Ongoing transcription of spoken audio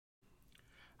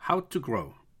How to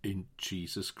grow in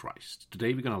Jesus Christ.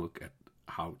 Today we're going to look at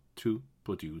how to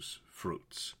produce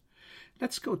fruits.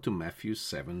 Let's go to Matthew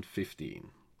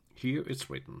 7:15. Here it's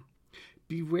written,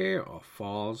 "Beware of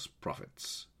false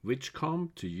prophets, which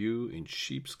come to you in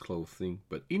sheep's clothing,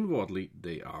 but inwardly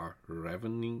they are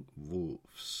ravening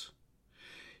wolves.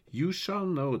 You shall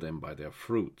know them by their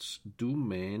fruits. Do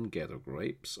men gather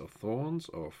grapes of thorns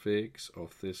or figs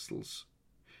of thistles?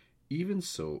 Even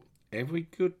so, every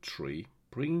good tree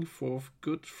bringing forth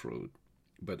good fruit,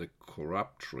 but a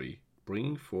corrupt tree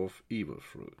bringing forth evil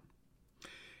fruit.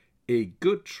 A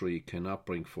good tree cannot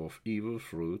bring forth evil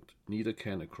fruit, neither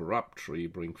can a corrupt tree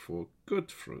bring forth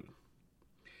good fruit.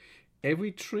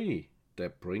 Every tree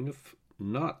that bringeth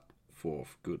not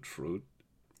forth good fruit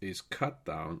is cut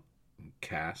down and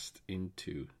cast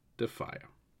into the fire."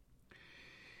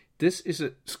 This is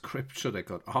a scripture that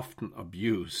got often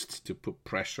abused to put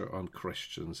pressure on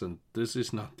Christians, and this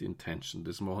is not the intention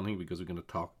this morning because we're going to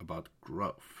talk about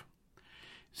growth.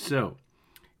 So,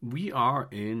 we are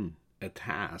in a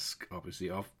task, obviously,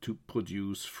 of to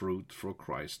produce fruit for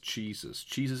Christ Jesus.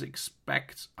 Jesus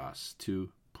expects us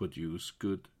to produce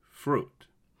good fruit.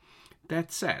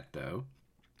 That said, though,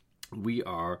 we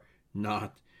are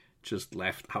not just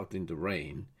left out in the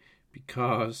rain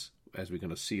because, as we're going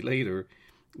to see later,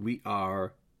 we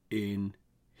are in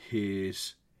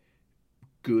his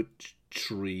good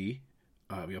tree.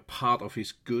 We are part of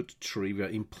his good tree. We are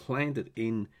implanted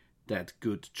in that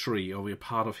good tree, or we are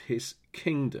part of his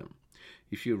kingdom.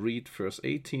 If you read verse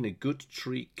 18, a good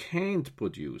tree can't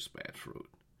produce bad fruit.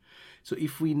 So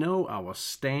if we know our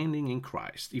standing in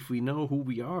Christ, if we know who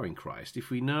we are in Christ, if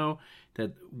we know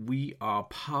that we are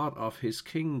part of his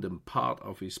kingdom, part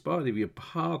of his body, we are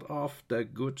part of the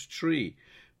good tree,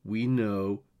 we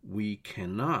know we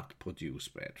cannot produce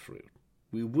bad fruit.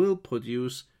 We will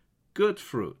produce good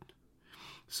fruit.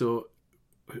 So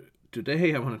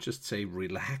today I want to just say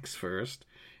relax first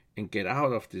and get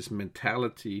out of this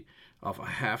mentality of I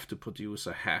have to produce,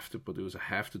 I have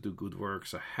to do good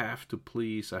works, I have to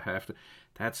please,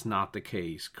 That's not the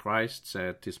case. Christ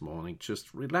said this morning,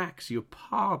 just relax. You're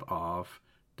part of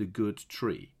the good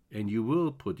tree and you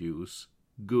will produce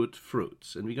good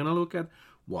fruits. And we're going to look at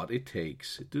what it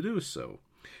takes to do so.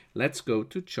 Let's go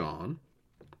to John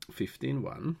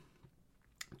 15:1.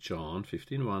 John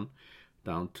 15:1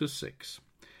 down to 6.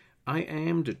 "I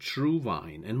am the true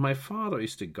vine, and my Father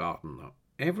is the gardener.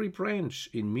 Every branch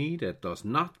in me that does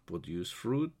not produce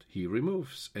fruit, he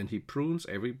removes, and he prunes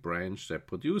every branch that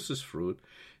produces fruit,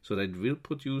 so that it will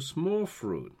produce more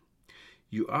fruit.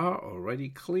 You are already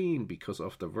clean because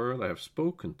of the word I have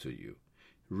spoken to you.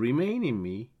 Remain in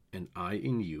me, and I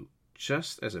in you.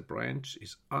 Just as a branch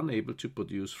is unable to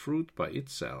produce fruit by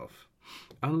itself,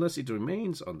 unless it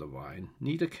remains on the vine,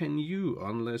 neither can you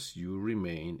unless you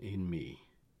remain in me.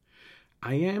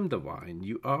 I am the vine,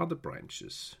 you are the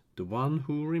branches. The one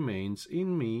who remains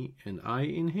in me and I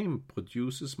in him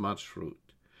produces much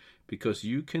fruit, because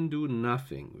you can do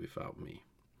nothing without me.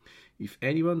 If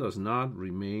anyone does not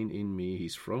remain in me, he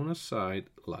is thrown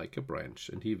aside like a branch,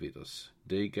 and he withers.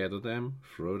 They gather them,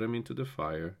 throw them into the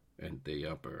fire, and they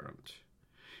are burned."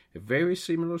 A very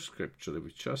similar scripture that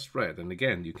we just read. And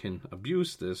again, you can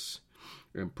abuse this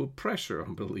and put pressure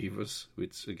on believers,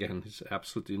 which again is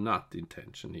absolutely not the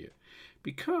intention here.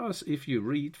 Because if you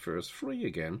read verse 3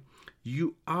 again,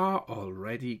 you are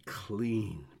already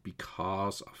clean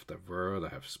because of the word I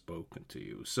have spoken to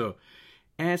you. So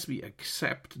as we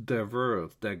accept the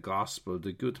word, the gospel,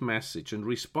 the good message, and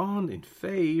respond in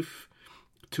faith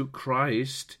to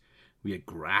Christ, we are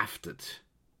grafted,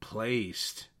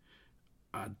 placed,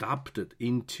 adopted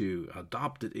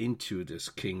into this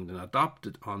kingdom,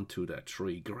 adopted onto that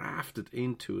tree, grafted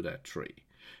into that tree.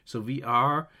 So we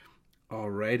are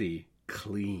already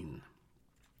clean.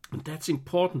 And that's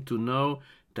important to know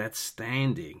that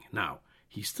standing. Now,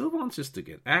 he still wants us to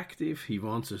get active. He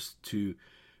wants us to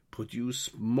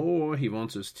produce more. He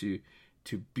wants us to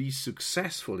be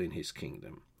successful in his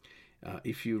kingdom.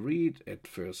 If you read at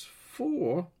verse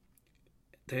 4,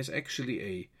 there's actually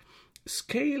a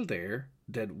scale there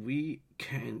that we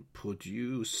can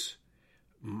produce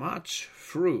much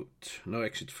fruit. No,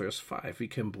 actually, verse 5, we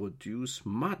can produce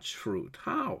much fruit.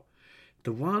 How?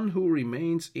 The one who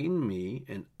remains in me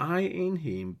and I in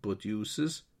him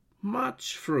produces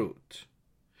much fruit.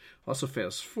 Also,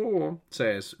 verse 4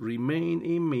 says, "Remain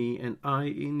in me and I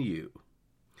in you."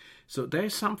 So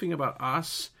there's something about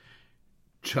us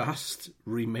just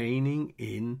remaining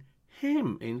in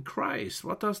him, in Christ.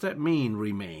 What does that mean,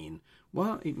 remain?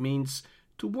 Well, it means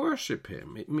to worship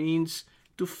him. It means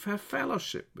to have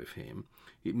fellowship with him.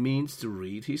 It means to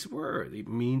read his word. It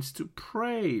means to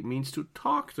pray. It means to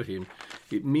talk to him.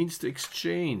 It means to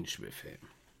exchange with him.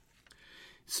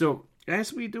 So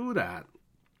as we do that,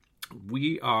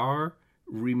 we are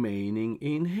remaining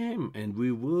in him, and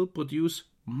we will produce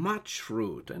much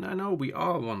fruit. And I know we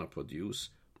all want to produce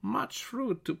much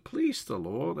fruit to please the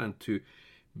Lord and to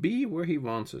be where he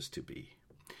wants us to be.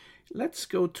 Let's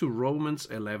go to Romans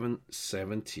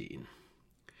 11:17.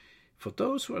 For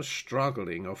those who are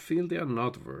struggling or feel they are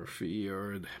not worthy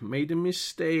or made a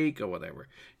mistake or whatever,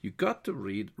 you got to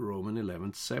read Romans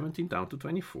 11:17 down to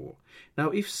 24. Now,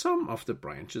 if some of the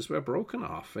branches were broken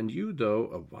off, and you,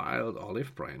 though a wild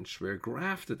olive branch, were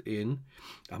grafted in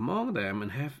among them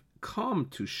and have come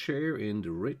to share in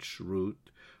the rich root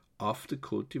of the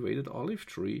cultivated olive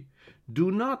tree,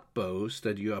 do not boast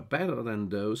that you are better than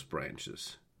those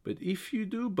branches. But if you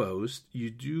do boast, you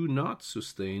do not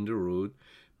sustain the root,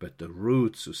 but the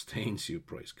root sustains you,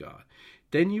 praise God.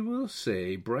 Then you will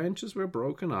say, branches were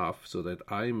broken off so that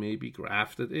I may be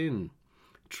grafted in.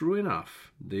 True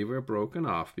enough, they were broken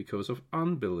off because of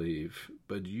unbelief,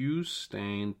 but you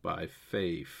stand by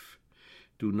faith.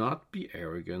 Do not be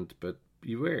arrogant, but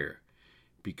beware.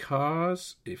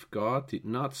 Because if God did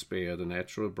not spare the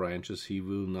natural branches, he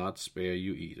will not spare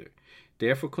you either.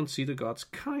 Therefore consider God's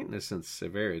kindness and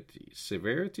severity.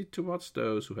 Severity towards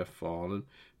those who have fallen,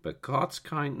 but God's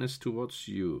kindness towards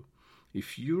you.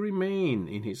 If you remain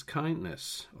in his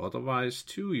kindness, otherwise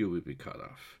too you will be cut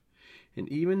off. And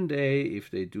even they,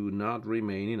 if they do not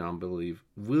remain in unbelief,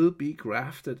 will be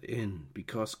grafted in,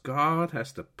 because God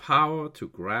has the power to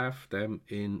graft them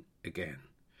in again.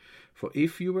 For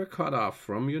if you were cut off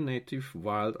from your native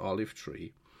wild olive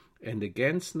tree, and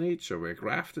against nature were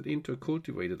grafted into a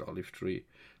cultivated olive tree,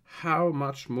 how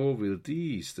much more will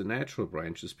these, the natural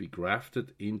branches, be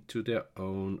grafted into their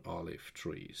own olive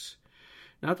trees?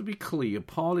 Now, to be clear,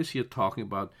 Paul is here talking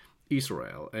about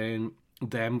Israel and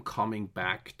them coming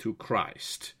back to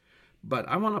Christ. But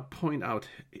I want to point out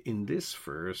in this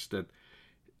verse that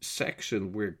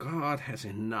section where God has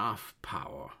enough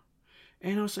power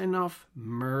and has enough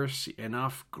mercy,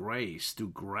 enough grace to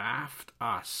graft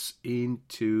us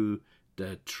into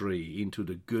the tree, into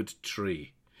the good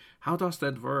tree. How does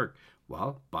that work?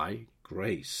 Well, by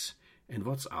grace. And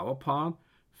what's our part?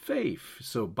 Faith.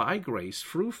 So by grace,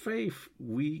 through faith,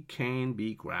 we can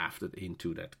be grafted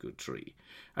into that good tree.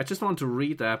 I just want to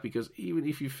read that because even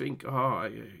if you think,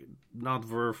 I'm not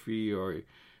worthy or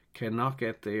cannot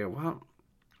get there, well,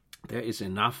 there is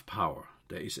enough power.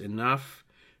 There is enough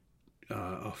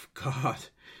of God's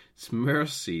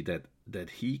mercy that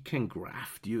he can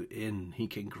graft you in. He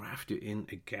can graft you in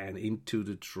again into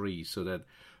the tree so that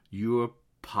you're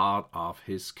part of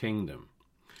his kingdom.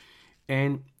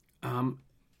 And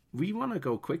we want to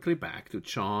go quickly back to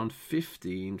John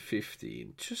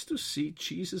 15:15 just to see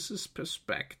Jesus'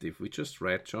 perspective. We just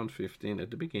read John 15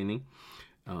 at the beginning,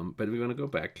 but we're going to go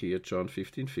back here, John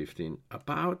 15:15,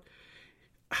 about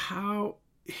how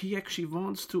he actually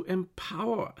wants to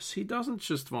empower us. He doesn't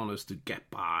just want us to get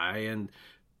by and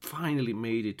finally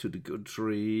made it to the good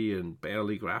tree and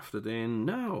barely grafted in.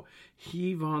 No,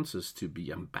 he wants us to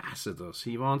be ambassadors.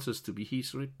 He wants us to be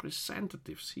his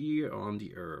representatives here on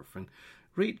the earth. And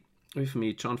read with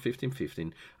me John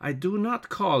 15:15. I do not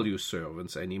call you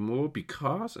servants anymore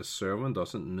because a servant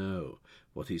doesn't know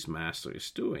what his master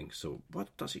is doing. So what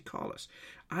does he call us?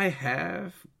 I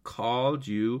have called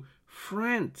you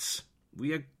friends.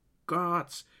 We are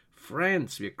God's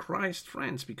friends. We are Christ's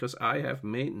friends because I have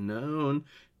made known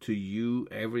to you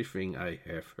everything I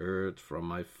have heard from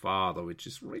my Father, which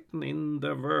is written in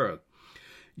the Word.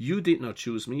 You did not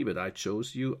choose me, but I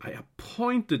chose you. I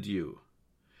appointed you.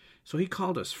 So he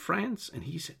called us friends, and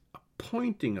he's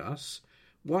appointing us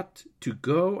what? To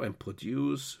go and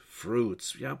produce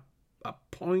fruits. We are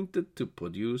appointed to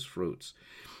produce fruits.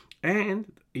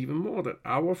 And even more, that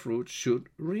our fruit should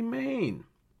remain.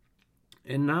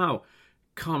 And now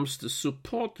comes the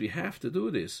support. We have to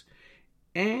do this.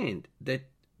 And that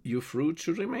your fruit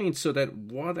should remain, so that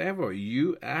whatever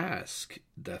you ask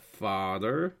the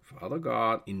Father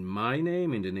God, in my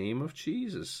name, in the name of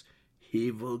Jesus, he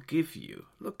will give you.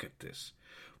 Look at this.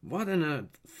 What an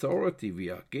authority we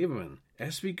are given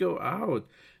as we go out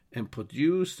and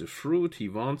produce the fruit he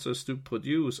wants us to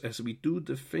produce, as we do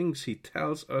the things he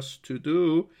tells us to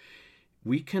do.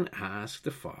 We can ask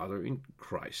the Father in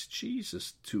Christ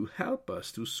Jesus to help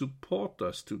us, to support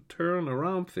us, to turn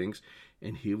around things,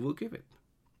 and he will give it.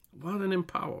 What an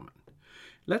empowerment.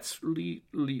 Let's read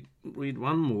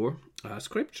one more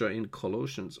scripture in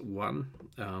Colossians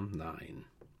 1:9.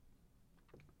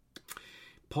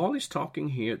 Paul is talking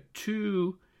here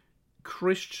to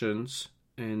Christians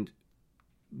and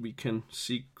we can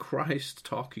see Christ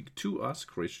talking to us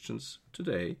Christians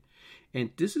today.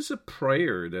 And this is a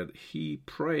prayer that he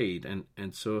prayed.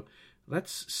 And so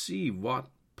let's see what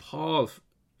Paul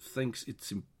thinks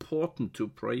it's important to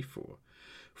pray for.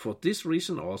 For this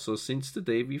reason also, since the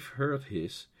day we've heard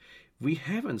his, we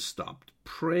haven't stopped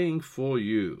praying for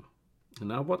you.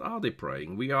 Now, what are they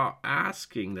praying? We are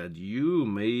asking that you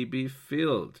may be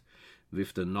filled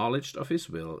with the knowledge of his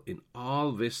will in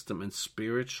all wisdom and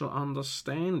spiritual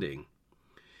understanding.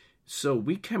 So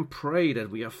we can pray that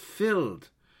we are filled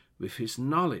with his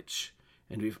knowledge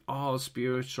and with all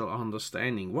spiritual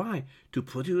understanding. Why? To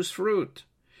produce fruit,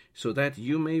 so that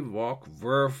you may walk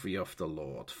worthy of the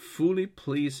Lord, fully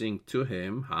pleasing to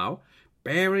him. How?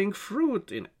 Bearing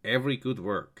fruit in every good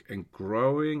work and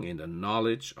growing in the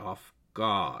knowledge of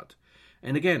God.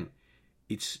 And again,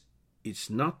 it's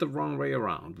not the wrong way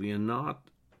around. We are not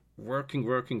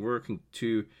working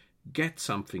to get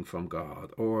something from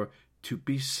God or to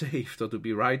be saved or to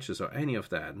be righteous or any of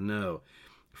that. No.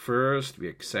 First, we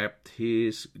accept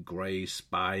his grace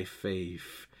by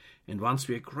faith. And once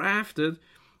we are grafted,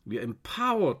 we are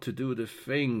empowered to do the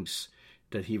things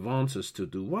that he wants us to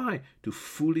do. Why? To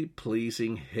fully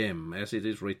pleasing him, as it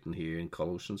is written here in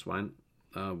Colossians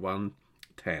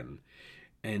 1:10.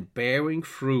 And bearing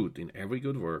fruit in every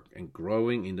good work and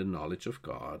growing in the knowledge of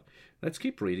God. Let's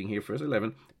keep reading here, verse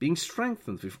 11. Being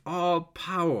strengthened with all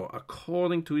power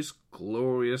according to his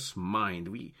glorious mind.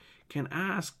 We can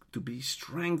ask to be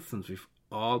strengthened with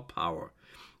all power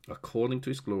according to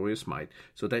his glorious might,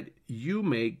 so that you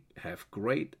may have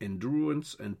great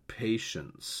endurance and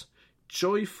patience,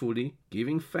 joyfully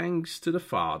giving thanks to the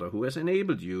Father who has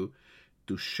enabled you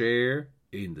to share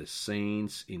in the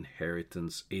saints'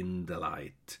 inheritance in the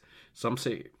light. Some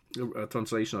say,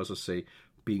 translation also say,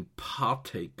 being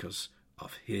partakers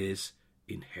of his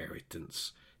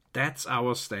inheritance. That's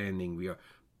our standing. We are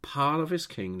part of his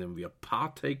kingdom. We are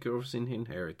partakers in his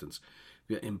inheritance.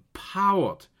 We are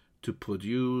empowered to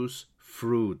produce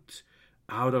fruit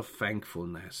out of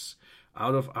thankfulness,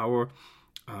 out of our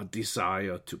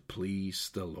desire to please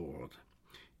the Lord.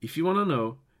 If you want to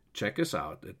know, check us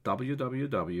out at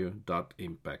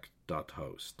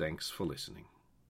www.impact.host. Thanks for listening.